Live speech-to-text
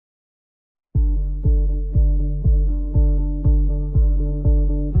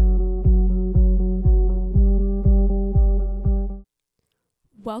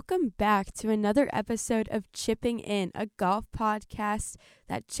Welcome back to another episode of Chipping In, a golf podcast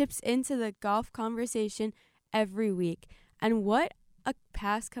that chips into the golf conversation every week. And what a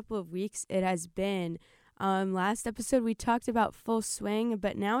past couple of weeks it has been. Last episode we talked about Full Swing,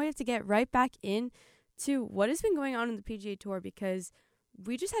 but now we have to get right back into what has been going on in the PGA Tour, because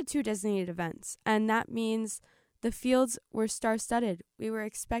we just had 2 designated events, and that means the fields were star-studded. We were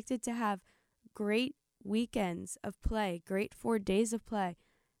expected to have great weekends of play, great 4 days of play,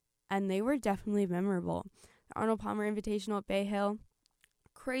 and they were definitely memorable. The Arnold Palmer Invitational at Bay Hill,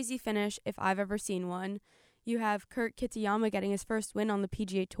 crazy finish if I've ever seen one. You have Kurt Kitayama getting his first win on the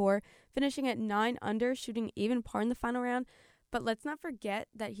PGA Tour, finishing at 9 under, shooting even par in the final round. But let's not forget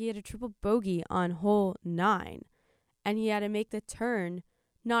that he had a triple bogey on hole 9, and he had to make the turn,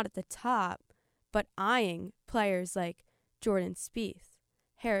 not at the top, but eyeing players like Jordan Spieth,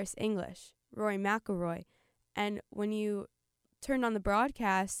 Harris English, Rory McIlroy. And when you turned on the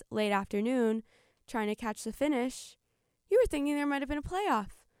broadcast late afternoon trying to catch the finish, you were thinking there might have been a playoff,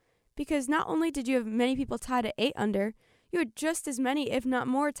 because not only did you have many people tied at 8 under, you had just as many, if not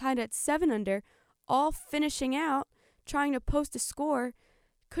more, tied at 7 under, all finishing out, trying to post a score,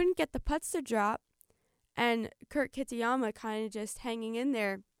 couldn't get the putts to drop, and Kurt Kitayama kind of just hanging in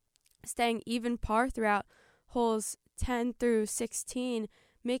there, staying even par throughout holes 10 through 16,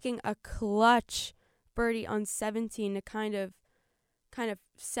 making a clutch birdie on 17 to kind of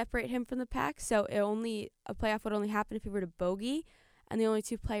separate him from the pack. So a playoff would only happen if he were to bogey, and the only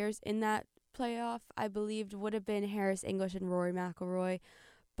 2 players in that playoff, I believed, would have been Harris English and Rory McIlroy.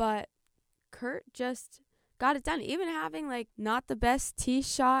 But Kurt just got it done, even having not the best tee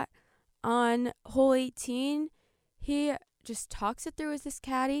shot on hole 18. He just talks it through with his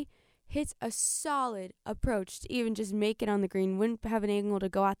caddy, hits a solid approach to even just make it on the green. Wouldn't have been able to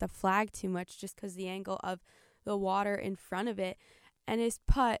go at the flag too much just because the angle of the water in front of it. And his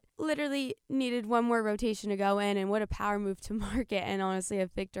putt literally needed one more rotation to go in, and what a power move to mark it, and honestly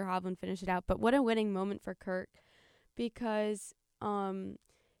have Viktor Hovland finish it out. But what a winning moment for Kurt, because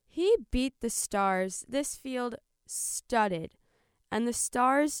he beat the stars. This field studded, and the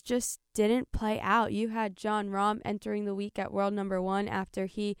stars just didn't play out. You had Jon Rahm entering the week at world number 1 after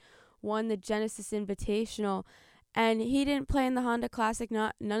he won the Genesis Invitational, and he didn't play in the Honda Classic.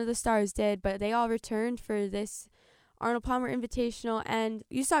 None of the stars did, but they all returned for this Arnold Palmer Invitational, and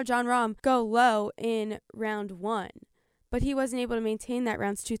you saw Jon Rahm go low in round 1, but he wasn't able to maintain that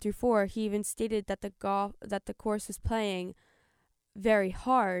rounds 2 through 4. He even stated that the course was playing very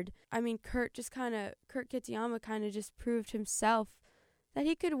hard. I mean, Kurt Kitayama kind of just proved himself that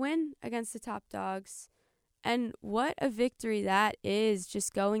he could win against the top dogs. And what a victory that is,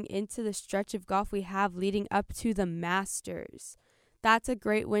 just going into the stretch of golf we have leading up to the Masters. That's a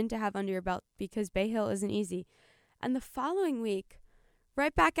great win to have under your belt, because Bay Hill isn't easy. And the following week,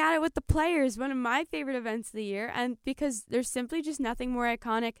 right back at it with the Players, one of my favorite events of the year, and because there's simply just nothing more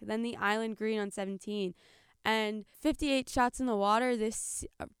iconic than the Island Green on 17. And 58 shots in the water this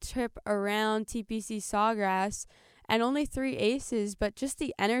trip around TPC Sawgrass, and only 3 aces, but just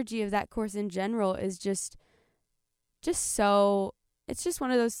the energy of that course in general is just so, it's just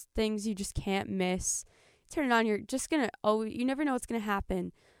one of those things you just can't miss. Turn it on, you never know what's going to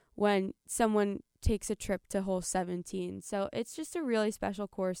happen when someone takes a trip to hole 17. So it's just a really special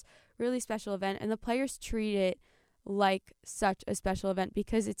course, really special event, and the Players treat it like such a special event,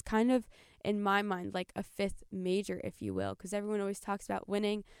 because it's kind of, in my mind, like a 5th major, if you will, because everyone always talks about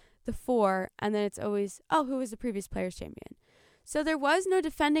winning the 4, and then it's always, who was the previous Players champion? So there was no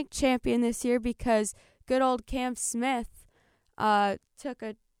defending champion this year, because good old Cam Smith took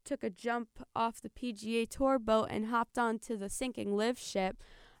a jump off the PGA Tour boat and hopped onto the sinking Live ship.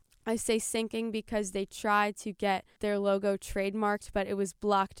 I say sinking because they tried to get their logo trademarked, but it was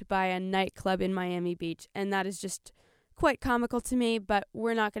blocked by a nightclub in Miami Beach, and that is just quite comical to me, but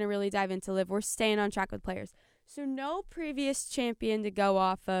we're not going to really dive into Live. We're staying on track with Players. So no previous champion to go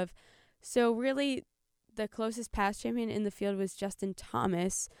off of. So really the closest past champion in the field was Justin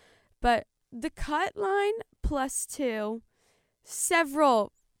Thomas, but the cut line +2,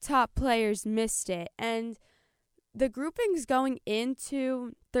 several top players missed it, and the groupings going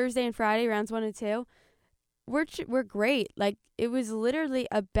into Thursday and Friday, rounds 1 and 2, were great. It was literally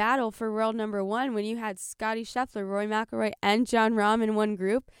a battle for world number 1 when you had Scottie Scheffler, Rory McIlroy, and Jon Rahm in one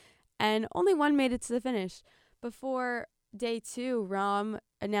group, and only one made it to the finish. Before day 2, Rahm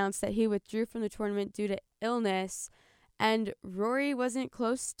announced that he withdrew from the tournament due to illness, and Rory wasn't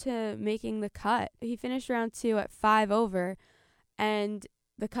close to making the cut. He finished round 2 at 5 over, and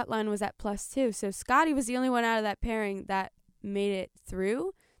the cut line was at +2. So Scottie was the only one out of that pairing that made it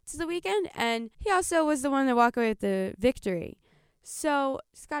through to the weekend, and he also was the one that walked away with the victory. So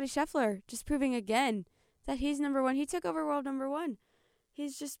Scotty Scheffler just proving again that he's number one. He took over world number one.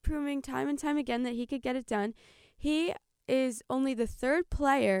 He's just proving time and time again that he could get it done. He is only the third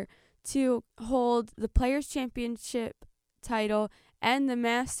player to hold the Players' Championship title and the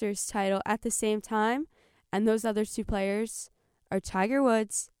Masters title at the same time. And those other two players are Tiger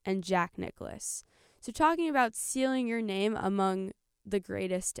Woods and Jack Nicklaus. So talking about sealing your name among the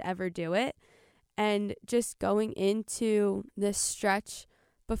greatest to ever do it, and just going into this stretch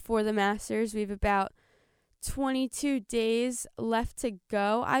before the Masters, we have about 22 days left to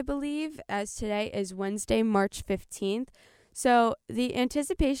go, I believe, as today is Wednesday, March 15th. So the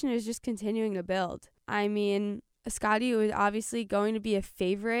anticipation is just continuing to build. I mean, Scotty was obviously going to be a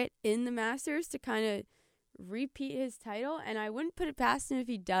favorite in the Masters to kind of repeat his title, and I wouldn't put it past him if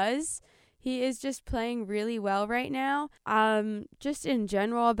he does. He is just playing really well right now. Just in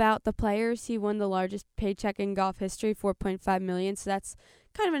general about the players, he won the largest paycheck in golf history, $4.5 million. So that's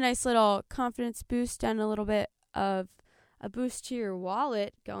kind of a nice little confidence boost and a little bit of a boost to your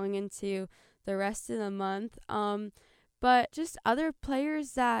wallet going into the rest of the month. But just other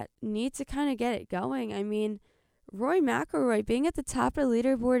players that need to kind of get it going. I mean, Rory McIlroy being at the top of the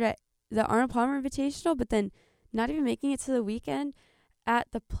leaderboard at the Arnold Palmer Invitational, but then not even making it to the weekend at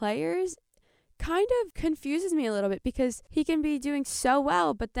the Players kind of confuses me a little bit, because he can be doing so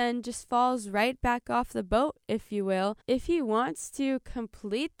well but then just falls right back off the boat, if you will. If he wants to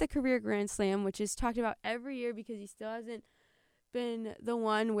complete the career Grand Slam, which is talked about every year because he still hasn't been the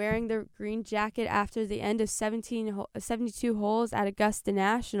one wearing the green jacket after the end of 72 holes at Augusta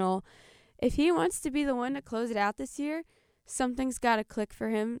National, if he wants to be the one to close it out this year, something's got to click for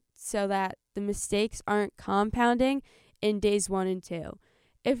him so that the mistakes aren't compounding in days 1 and 2.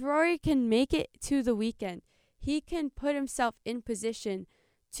 If Rory can make it to the weekend, he can put himself in position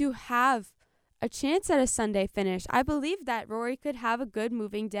to have a chance at a Sunday finish. I believe that Rory could have a good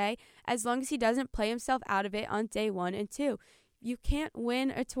moving day as long as he doesn't play himself out of it on day 1 and 2. You can't win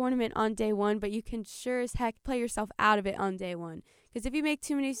a tournament on day 1, but you can sure as heck play yourself out of it on day 1. Because if you make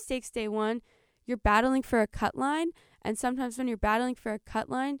too many mistakes day 1, you're battling for a cut line. And sometimes when you're battling for a cut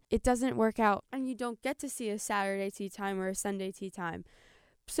line, it doesn't work out and you don't get to see a Saturday tee time or a Sunday tee time.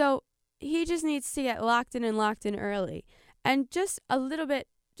 So he just needs to get locked in early. And just a little bit,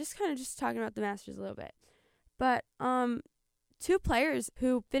 just talking about the Masters a little bit. But two players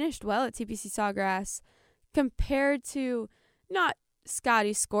who finished well at TPC Sawgrass compared to not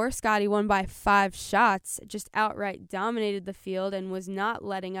Scotty's score. Scotty won by 5 shots, just outright dominated the field and was not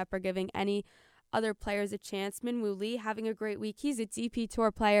letting up or giving any other players a chance. Minwoo Lee having a great week. He's a DP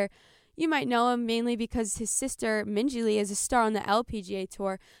Tour player. You might know him mainly because his sister Minjee Lee is a star on the LPGA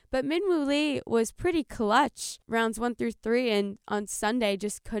Tour. But Minwoo Lee was pretty clutch rounds 1 through 3, and on Sunday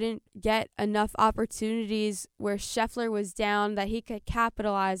just couldn't get enough opportunities where Scheffler was down that he could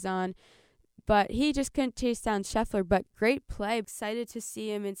capitalize on. But he just couldn't chase down Scheffler. But great play. Excited to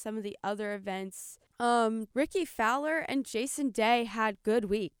see him in some of the other events. Rickie Fowler and Jason Day had good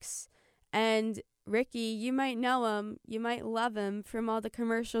weeks. And Rickie, you might know him, you might love him from all the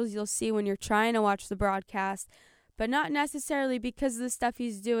commercials you'll see when you're trying to watch the broadcast, but not necessarily because of the stuff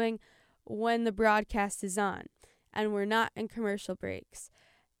he's doing when the broadcast is on, and we're not in commercial breaks.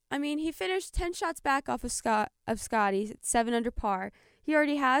 I mean, he finished 10 shots back off of Scotty, 7 under par. He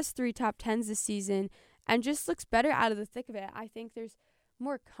already has 3 top 10s this season, and just looks better out of the thick of it. I think there's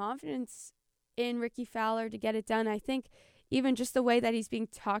more confidence in Rickie Fowler to get it done. I think even just the way that he's being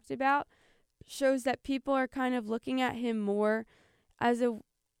talked about shows that people are kind of looking at him more as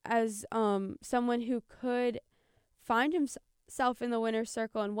someone who could find himself in the winner's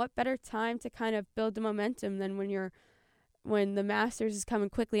circle. And what better time to kind of build the momentum than when the Masters is coming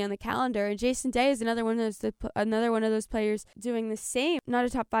quickly on the calendar. And Jason Day is another one of those players doing the same. Not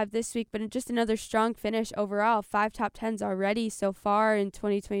a top 5 this week, but just another strong finish overall. 5 top 10s already so far in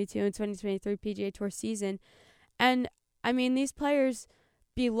 2022 and 2023 PGA Tour season. And I mean, these players,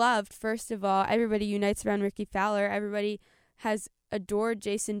 beloved, first of all, everybody unites around Rickie Fowler. Everybody has adored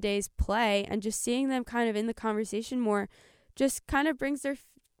Jason Day's play, and just seeing them kind of in the conversation more just kind of brings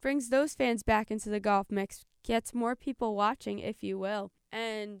those fans back into the golf mix, gets more people watching, if you will.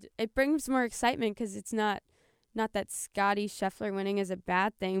 And it brings more excitement because it's not that Scotty Scheffler winning is a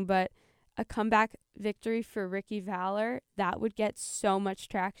bad thing, but a comeback victory for Rickie Fowler, that would get so much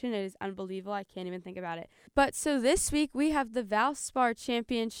traction. It is unbelievable. I can't even think about it. But so this week we have the Valspar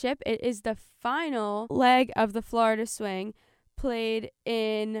Championship. It is the final leg of the Florida Swing, played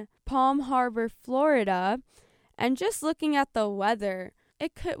in Palm Harbor, Florida. And just looking at the weather,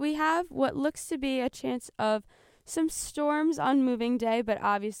 we have what looks to be a chance of some storms on moving day, but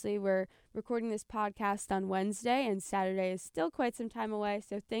obviously we're recording this podcast on Wednesday, and Saturday is still quite some time away,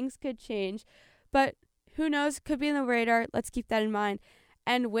 so things could change. But who knows? Could be in the radar. Let's keep that in mind.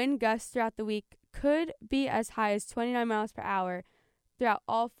 And wind gusts throughout the week could be as high as 29 miles per hour throughout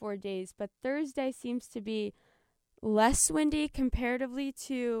all 4 days. But Thursday seems to be less windy comparatively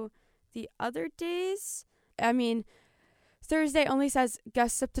to the other days. I mean, Thursday only says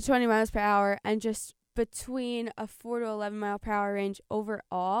gusts up to 20 miles per hour and just between a 4 to 11 mile per hour range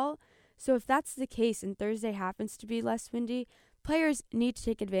overall. So if that's the case and Thursday happens to be less windy, players need to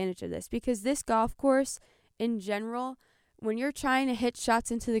take advantage of this, because this golf course in general, when you're trying to hit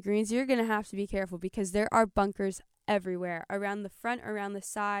shots into the greens, you're going to have to be careful because there are bunkers everywhere, around the front, around the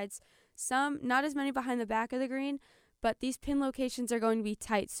sides, some not as many behind the back of the green, but these pin locations are going to be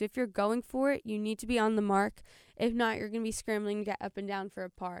tight. So if you're going for it, you need to be on the mark. If not, you're going to be scrambling to get up and down for a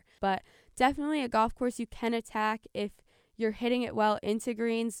par. But definitely a golf course you can attack if you're hitting it well into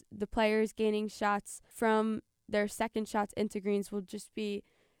greens. The players gaining shots from their second shots into greens will just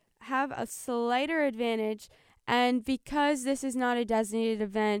have a slighter advantage. And because this is not a designated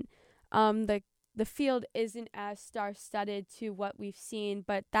event, the field isn't as star-studded to what we've seen.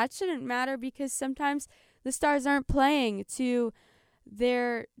 But that shouldn't matter, because sometimes the stars aren't playing to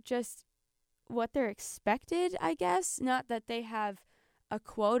what they're expected, I guess. Not that they have a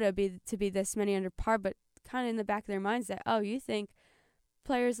quota to be this many under par, but kind of in the back of their minds that, oh, you think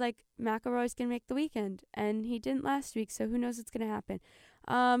players like McIlroy's going to make the weekend, and he didn't last week, so who knows what's going to happen.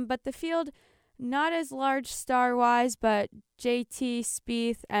 But the field, not as large star-wise, but JT,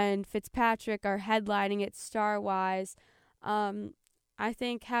 Spieth, and Fitzpatrick are headlining it star-wise. I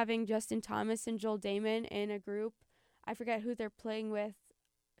think having Justin Thomas and Joel Damon in a group, I forget who they're playing with,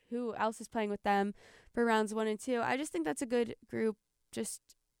 who else is playing with them for rounds 1 and 2. I just think that's a good group just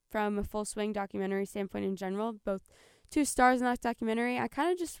from a Full Swing documentary standpoint in general. Both 2 stars in that documentary. I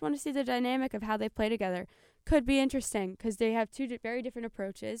kind of just want to see the dynamic of how they play together. Could be interesting because they have 2 very different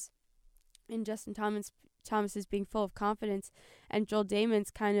approaches. And Justin Thomas is being full of confidence, and Joel Damon's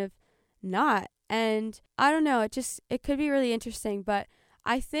kind of not. And I don't know, it could be really interesting. But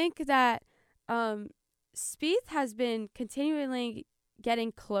I think that Spieth has been continually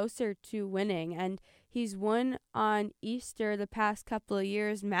getting closer to winning, and he's won on Easter the past couple of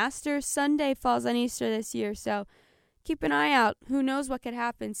years. Masters Sunday falls on Easter this year, so keep an eye out. Who knows what could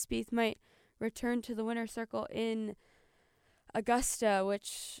happen? Spieth might return to the winner's circle in Augusta,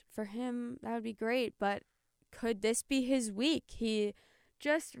 which for him, that would be great. But could this be his week? He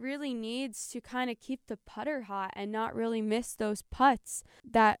just really needs to kind of keep the putter hot and not really miss those putts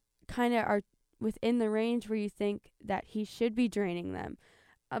that kind of are within the range where you think that he should be draining them.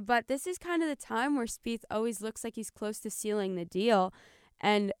 But this is kind of the time where Spieth always looks like he's close to sealing the deal.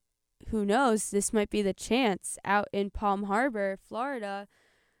 And who knows, this might be the chance out in Palm Harbor, Florida.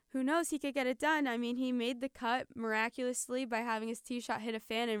 Who knows, he could get it done. I mean, he made the cut miraculously by having his tee shot hit a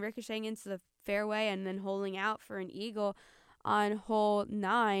fan and ricocheting into the fairway and then holing out for an eagle on hole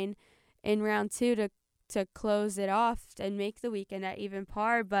 9 in round 2 to close it off and make the weekend at even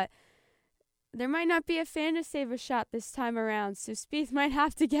par. But there might not be a fan to save a shot this time around, so Spieth might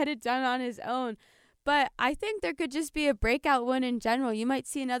have to get it done on his own. But I think there could just be a breakout win in general. You might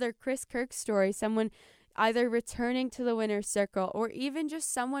see another Chris Kirk story, someone either returning to the winner's circle or even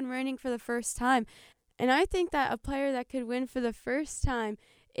just someone winning for the first time. And I think that a player that could win for the first time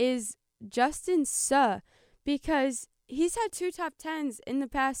is Justin Suh, because he's had 2 top 10s in the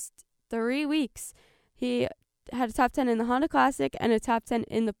past 3 weeks. He had a top 10 in the Honda Classic and a top 10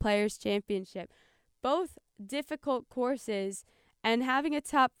 in the Players' Championship. Both difficult courses, and having a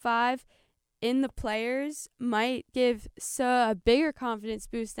top 5 in the Players might give Suh a bigger confidence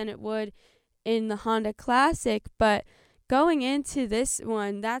boost than it would in the Honda Classic. But going into this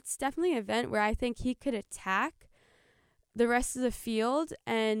one, that's definitely an event where I think he could attack the rest of the field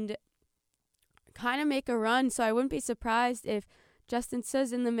and kind of make a run. So I wouldn't be surprised if Justin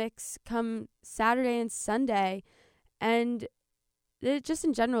Suh's in the mix come Saturday and Sunday. And just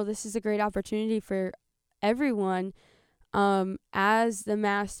in general, this is a great opportunity for everyone as the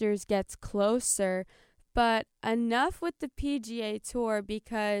Masters gets closer. But enough with the PGA Tour,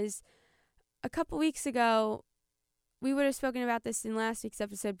 because a couple weeks ago, we would have spoken about this in last week's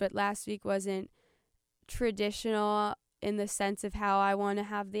episode, but last week wasn't traditional in the sense of how I want to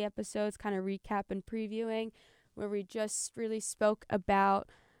have the episodes, kind of recap and previewing, where we just really spoke about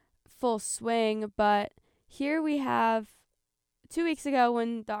Full Swing. But here we have 2 weeks ago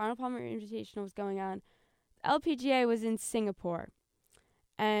when the Arnold Palmer Invitational was going on, LPGA was in Singapore.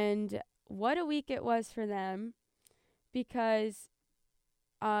 And what a week it was for them, because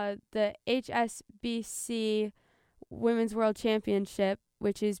the HSBC Women's World Championship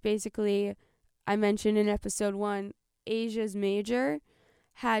which is basically, I mentioned in episode 1, Asia's major,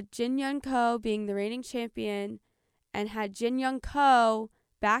 had Jin Young Ko being the reigning champion and had Jin Young Ko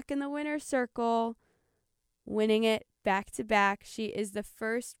back in the winner's circle, winning it back to back. She is the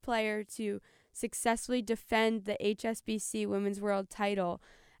first player to successfully defend the HSBC Women's World title.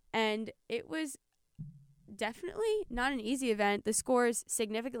 And it was definitely not an easy event. The score is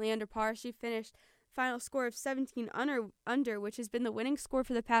significantly under par. She finished final score of 17 under, which has been the winning score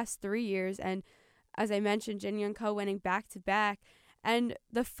for the past 3 years. And as I mentioned, Jin Young Ko winning back to back. And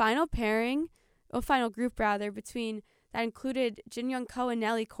the final final group between that included Jin Young Ko and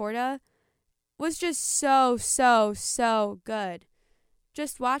Nelly Korda was just so good.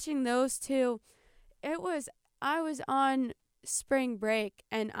 Just watching those two, I was on spring break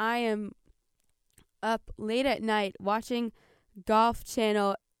and I am up late at night watching Golf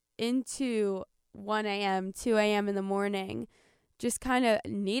Channel into 1 a.m., 2 a.m. in the morning, just kind of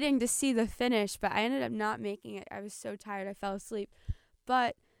needing to see the finish, but I ended up not making it. I was so tired, I fell asleep.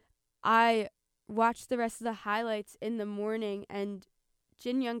 But I watched the rest of the highlights in the morning, and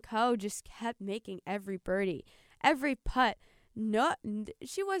Jin Young Ko just kept making every birdie, every putt. No,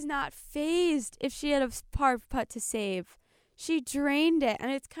 she was not phased if she had a par putt to save. She drained it,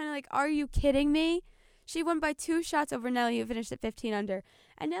 and it's kind of like, are you kidding me? She won by 2 shots over Nelly, who finished at 15 under.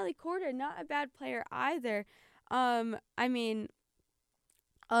 And Nelly Korda, not a bad player either. Nelly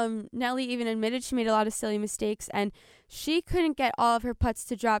even admitted she made a lot of silly mistakes, and she couldn't get all of her putts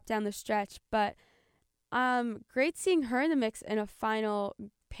to drop down the stretch. But great seeing her in the mix in a final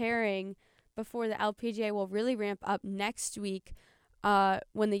pairing before the LPGA will really ramp up next week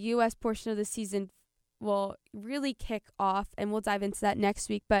when the U.S. portion of the season will really kick off, and we'll dive into that next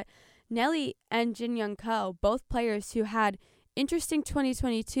week. But Nelly and Jin Young Ko, both players who had interesting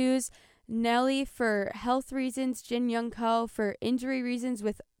 2022s. Nelly for health reasons, Jin Young Ko for injury reasons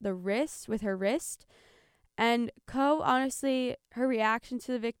with her wrist. And Ko, honestly, her reaction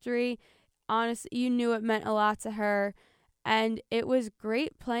to the victory, honestly, you knew it meant a lot to her. And it was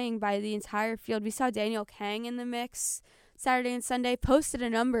great playing by the entire field. We saw Daniel Kang in the mix Saturday and Sunday, posted a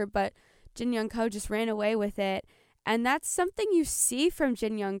number, but Jin Young Ko just ran away with it. And that's something you see from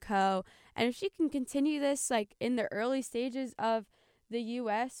Jin Young Ko. And if she can continue this like in the early stages of the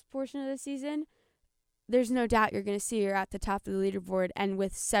U.S. portion of the season, there's no doubt you're going to see her at the top of the leaderboard and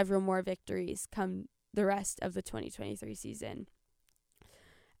with several more victories come the rest of the 2023 season.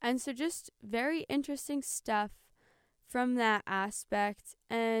 And so just very interesting stuff from that aspect.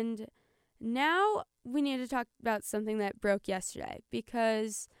 And now we need to talk about something that broke yesterday,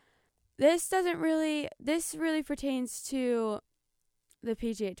 because this really pertains to the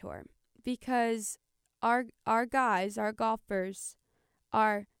PGA Tour, because our golfers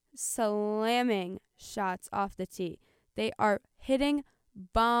are slamming shots off the tee. They are hitting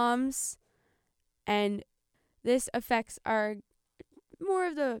bombs, and this affects more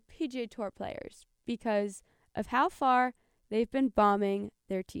of the PGA Tour players because of how far they've been bombing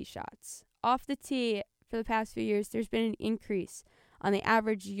their tee shots. Off the tee for the past few years, there's been an increase on the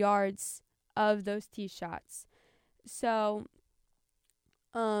average yards of those tee shots. So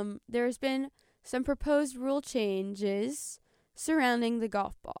there's been some proposed rule changes surrounding the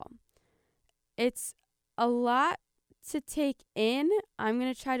golf ball. It's a lot to take in. I'm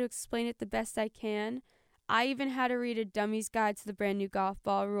going to try to explain it the best I can. I even had to read a dummy's guide to the brand new golf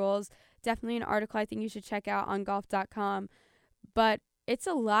ball rules. Definitely an article I think you should check out on golf.com. But it's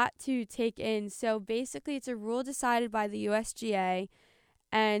a lot to take in. So basically it's a rule decided by the USGA,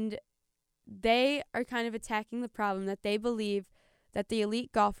 and they are kind of attacking the problem that they believe that the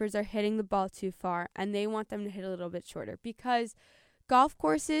elite golfers are hitting the ball too far, and they want them to hit a little bit shorter. Because golf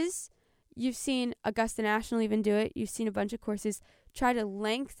courses, you've seen Augusta National even do it. You've seen a bunch of courses try to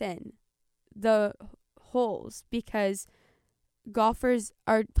lengthen the holes because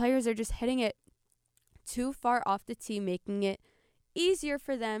players are just hitting it too far off the tee, making it easier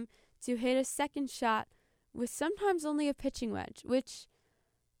for them to hit a second shot with sometimes only a pitching wedge, which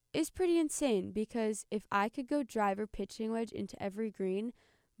is pretty insane, because if I could go driver pitching wedge into every green,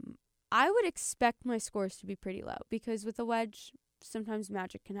 I would expect my scores to be pretty low, because with a wedge, sometimes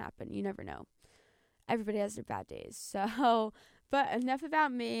magic can happen. You never know. Everybody has their bad days. So, but enough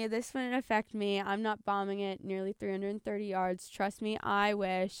about me. This wouldn't affect me. I'm not bombing it nearly 330 yards. Trust me, I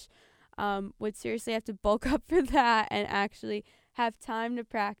wish. Would seriously have to bulk up for that and actually have time to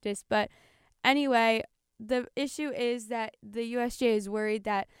practice. But anyway, the issue is that the USGA is worried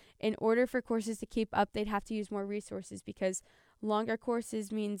that in order for courses to keep up, they'd have to use more resources, because longer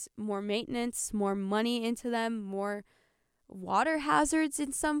courses means more maintenance, more money into them, more water hazards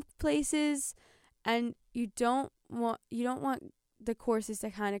in some places, and you don't want the courses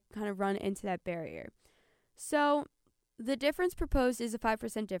to kind of run into that barrier. So the difference proposed is a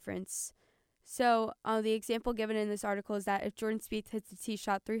 5% difference. So the example given in this article is that if Jordan Spieth hits the tee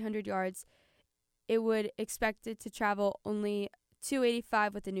shot 300 yards, it would expect it to travel only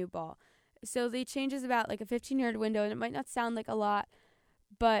 285 with the new ball. So the change is about like a 15-yard window, and it might not sound like a lot,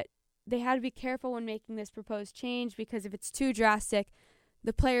 but they had to be careful when making this proposed change, because if it's too drastic,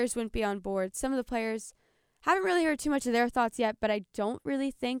 the players wouldn't be on board. Some of the players haven't really heard too much of their thoughts yet, but I don't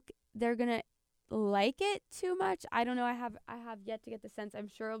really think they're going to like it too much. I don't know. I have yet to get the sense. I'm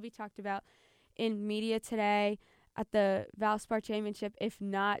sure it'll be talked about in media today at the Valspar Championship, if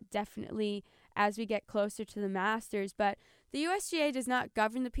not definitely as we get closer to the Masters. But the USGA does not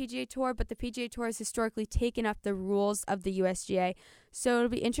govern the PGA Tour, but the PGA Tour has historically taken up the rules of the USGA. So it'll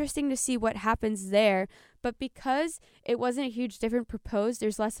be interesting to see what happens there. But because it wasn't a huge difference proposed,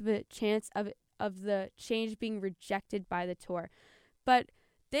 there's less of a chance of the change being rejected by the tour. But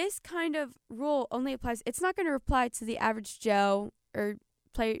this kind of rule only applies, it's not going to apply to the average Joe or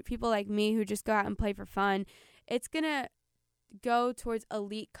people like me who just go out and play for fun. It's going to go towards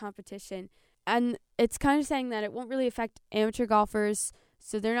elite competition. And it's kind of saying that it won't really affect amateur golfers,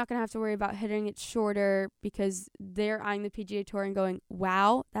 so they're not going to have to worry about hitting it shorter because they're eyeing the PGA Tour and going,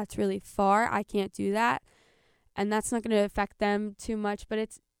 wow, that's really far. I can't do that. And that's not going to affect them too much, but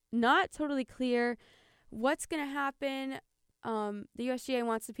it's not totally clear what's going to happen. The USGA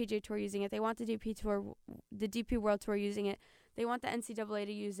wants the PGA Tour using it. They want the DP World Tour using it. They want the NCAA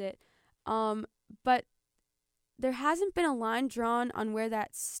to use it. But there hasn't been a line drawn on where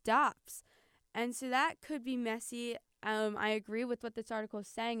that stops. And so that could be messy. I agree with what this article is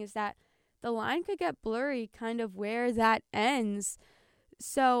saying, is that the line could get blurry kind of where that ends.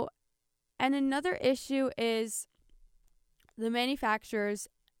 So, and another issue is the manufacturers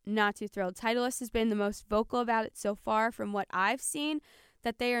not too thrilled. Titleist has been the most vocal about it so far from what I've seen,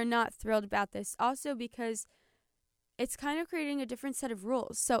 that they are not thrilled about this. Also because it's kind of creating a different set of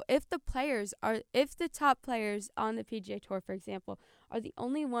rules. So if the top players on the PGA Tour, for example, are the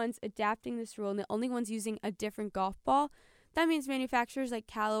only ones adapting this rule and the only ones using a different golf ball, that means manufacturers like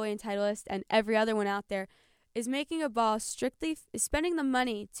Callaway and Titleist and every other one out there is making a ball is spending the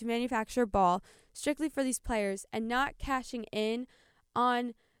money to manufacture a ball strictly for these players and not cashing in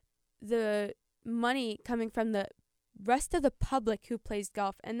on the money coming from the rest of the public who plays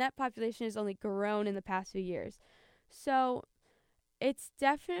golf. And that population has only grown in the past few years. So it's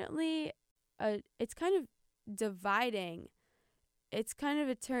definitely it's kind of dividing. It's kind of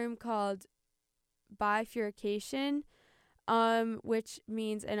a term called bifurcation, which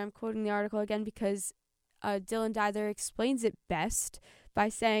means, and I'm quoting the article again because Dylan Dyther explains it best by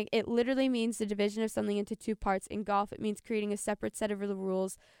saying it literally means the division of something into two parts. In golf, it means creating a separate set of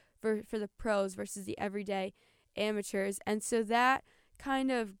rules for the pros versus the everyday amateurs. And so that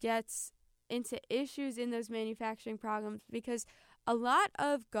kind of gets into issues in those manufacturing problems, because a lot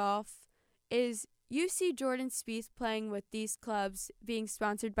of golf is, you see Jordan Spieth playing with these clubs being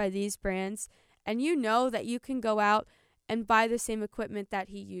sponsored by these brands, and you know that you can go out and buy the same equipment that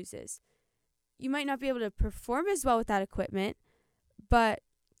he uses. You might not be able to perform as well with that equipment, but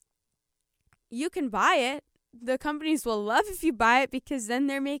you can buy it. The companies will love if you buy it because then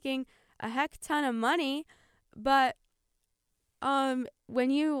they're making a heck ton of money. But when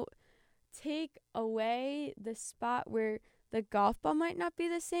you take away the spot where the golf ball might not be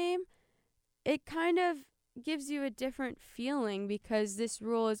the same, it kind of gives you a different feeling, because this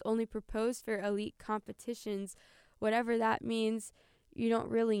rule is only proposed for elite competitions. Whatever that means, you don't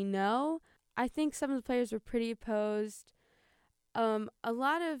really know. I think some of the players were pretty opposed. A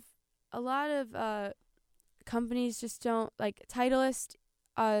lot of companies just don't, like Titleist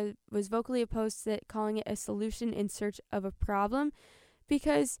was vocally opposed to it, calling it a solution in search of a problem,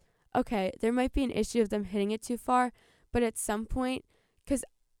 because okay, there might be an issue of them hitting it too far, but at some point, because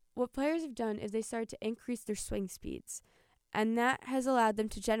what players have done is they started to increase their swing speeds, and that has allowed them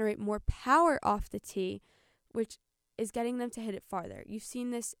to generate more power off the tee, which is getting them to hit it farther. You've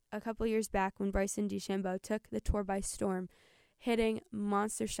seen this a couple years back when Bryson DeChambeau took the tour by storm, hitting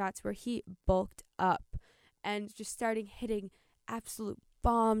monster shots where he bulked up and just starting hitting absolute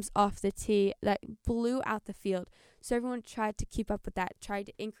bombs off the tee that blew out the field. So everyone tried to keep up with that, tried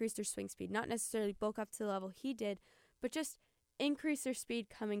to increase their swing speed, not necessarily bulk up to the level he did, but just increase their speed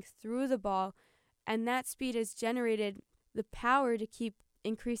coming through the ball. And that speed has generated the power to keep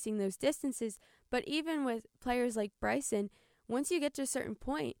increasing those distances. But even with players like Bryson, once you get to a certain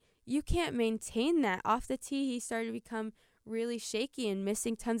point, you can't maintain that. Off the tee, he started to become really shaky and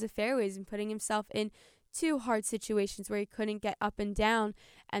missing tons of fairways and putting himself in two hard situations where he couldn't get up and down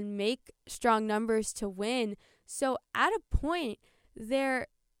and make strong numbers to win. So at a point, there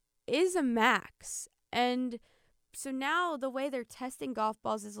is a max. And so now the way they're testing golf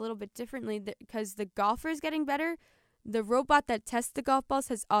balls is a little bit differently because the golfer is getting better. The robot that tests the golf balls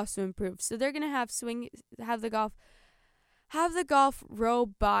has also improved. So they're going to have the golf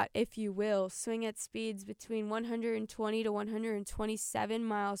robot, if you will, swing at speeds between 120 to 127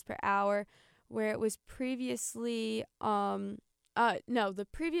 miles per hour, where it was previously, the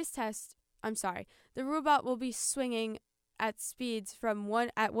previous test, the robot will be swinging at speeds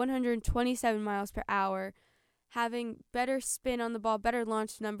at 127 miles per hour, having better spin on the ball, better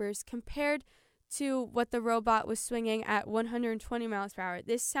launch numbers compared to what the robot was swinging at 120 miles per hour.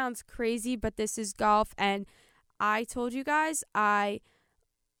 This sounds crazy, but this is golf, and I told you guys I'm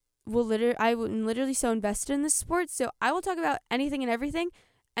literally so invested in this sport, so I will talk about anything and everything.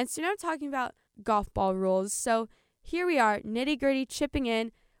 And so now I'm talking about golf ball rules. So here we are, nitty-gritty, chipping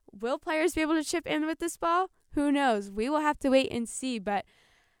in. Will players be able to chip in with this ball? Who knows? We will have to wait and see, but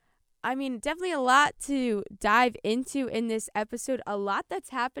I mean, definitely a lot to dive into in this episode, a lot that's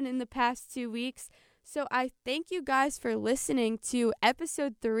happened in the past 2 weeks. So I thank you guys for listening to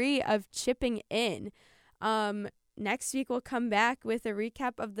episode 3 of Chipping In. Next week we'll come back with a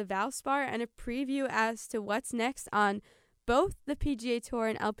recap of the Valspar and a preview as to what's next on both the PGA Tour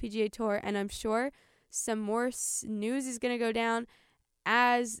and LPGA Tour, and I'm sure some more news is going to go down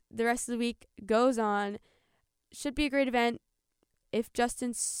as the rest of the week goes on. Should be a great event. If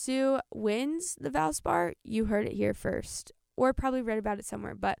Justin Suh wins the Valspar, you heard it here first. Or probably read about it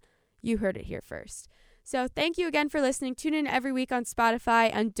somewhere, but you heard it here first. So thank you again for listening. Tune in every week on Spotify.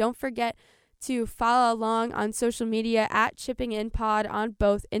 And don't forget to follow along on social media at Chipping In Pod on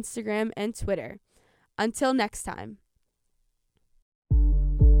both Instagram and Twitter. Until next time.